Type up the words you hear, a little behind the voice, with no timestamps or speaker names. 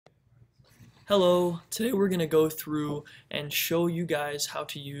Hello, today we're going to go through and show you guys how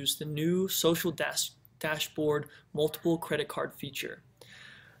to use the new Social Dashboard multiple credit card feature.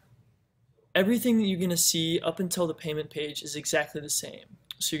 Everything that you're going to see up until the payment page is exactly the same.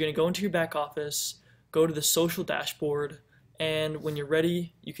 So you're going to go into your back office, go to the Social Dashboard, and when you're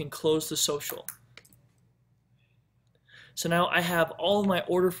ready, you can close the Social. So now I have all of my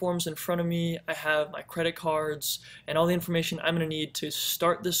order forms in front of me, I have my credit cards, and all the information I'm going to need to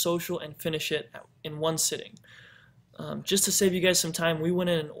start this social and finish it in one sitting. Just to save you guys some time, we went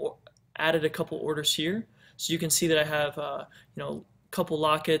in and added a couple orders here. So you can see that I have a couple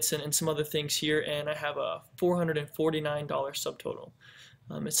lockets and some other things here, and I have a $449 subtotal.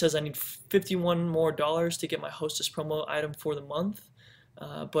 It says I need $51 more to get my Hostess promo item for the month,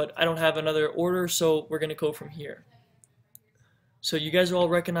 but I don't have another order, so we're going to go from here. So you guys all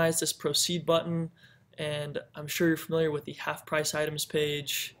recognize this proceed button, and I'm sure you're familiar with the half price items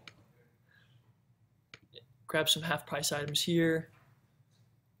page. Grab some half price items here,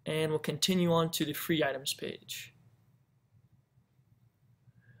 and we'll continue on to the free items page.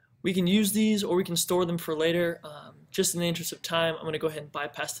 We can use these or we can store them for later. Just in the interest of time, I'm going to go ahead and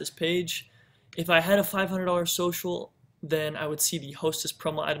bypass this page. If I had a $500 social, then I would see the Hostess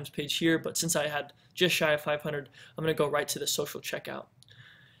promo items page here, but since I had just shy of 500, I'm going to go right to the social checkout.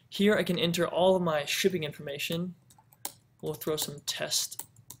 Here I can enter all of my shipping information. We'll throw some test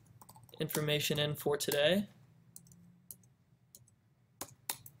information in for today.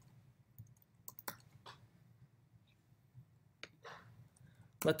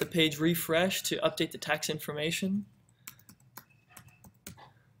 Let the page refresh to update the tax information,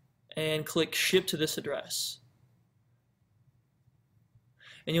 and click ship to this address.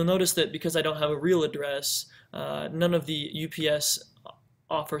 And you'll notice that because I don't have a real address, none of the UPS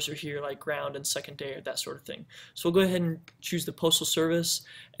offers are here, like ground and second day or that sort of thing. So we'll go ahead and choose the Postal Service,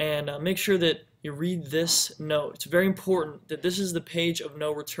 and make sure that you read this note. It's very important that this is the page of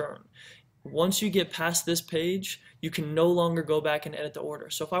no return. Once you get past this page, you can no longer go back and edit the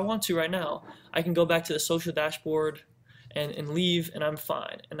order. So if I want to right now, I can go back to the Social Dashboard and leave, and I'm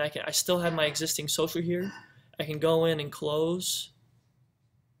fine. And I still have my existing social here. I can go in and close.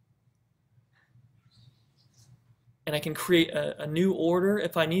 And I can create a new order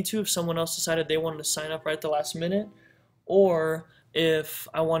if I need to, if someone else decided they wanted to sign up right at the last minute, or if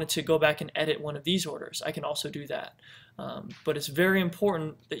I wanted to go back and edit one of these orders, I can also do that. But it's very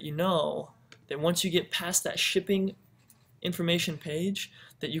important that you know that once you get past that shipping information page,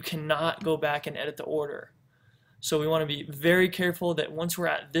 that you cannot go back and edit the order. So we want to be very careful that once we're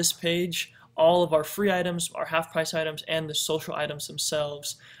at this page, all of our free items, our half price items, and the social items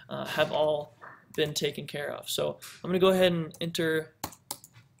themselves have all been taken care of. So I'm going to go ahead and enter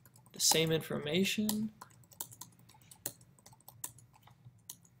the same information.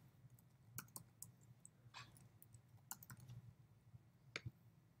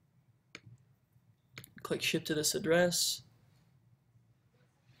 Click ship to this address.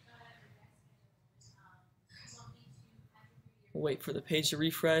 Wait for the page to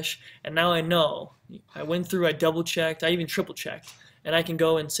refresh, and now I know. I went through, I double checked, I even triple checked, and I can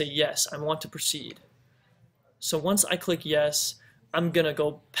go and say yes, I want to proceed. So once I click yes, I'm gonna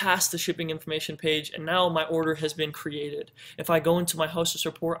go past the shipping information page, and now my order has been created. If I go into my Hostess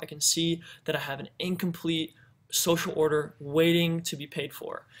report, I can see that I have an incomplete social order waiting to be paid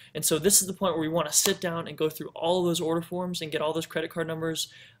for. And so this is the point where we want to sit down and go through all of those order forms and get all those credit card numbers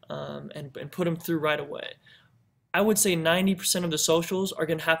and put them through right away. I would say 90% of the socials are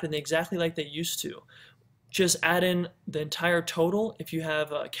going to happen exactly like they used to. Just add in the entire total if you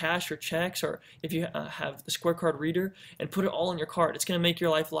have cash or checks, or if you have the Square Card reader, and put it all in your card. It's going to make your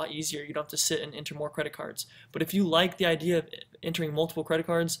life a lot easier. You don't have to sit and enter more credit cards. But if you like the idea of entering multiple credit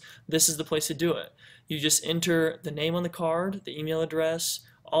cards, this is the place to do it. You just enter the name on the card, the email address,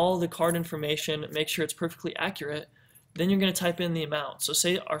 all the card information, make sure it's perfectly accurate. Then you're going to type in the amount. So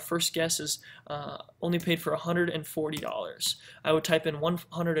say our first guess is only paid for $140. I would type in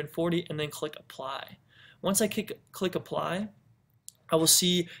 140 and then click apply. Once I click apply, I will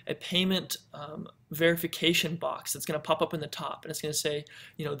see a payment verification box that's going to pop up in the top, and it's going to say,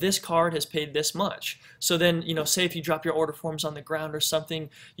 this card has paid this much. So then, say if you drop your order forms on the ground or something,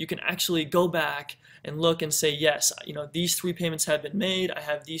 you can actually go back and look and say, yes, these 3 payments have been made. I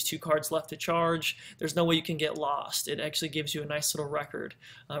have these 2 cards left to charge. There's no way you can get lost. It actually gives you a nice little record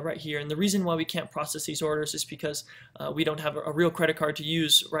right here. And the reason why we can't process these orders is because we don't have a real credit card to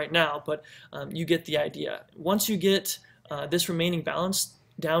use right now, but you get the idea. Once you get this remaining balance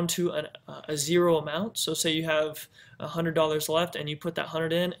down to a zero amount, so say you have $100 left and you put that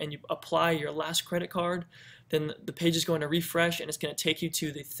 100 in and you apply your last credit card, then the page is going to refresh and it's going to take you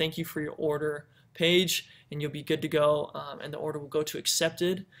to the thank you for your order page, and you'll be good to go, and the order will go to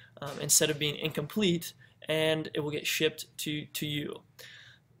accepted instead of being incomplete, and it will get shipped to you.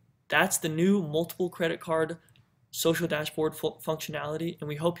 That's the new multiple credit card social dashboard functionality, and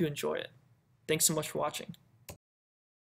we hope you enjoy it. Thanks so much for watching.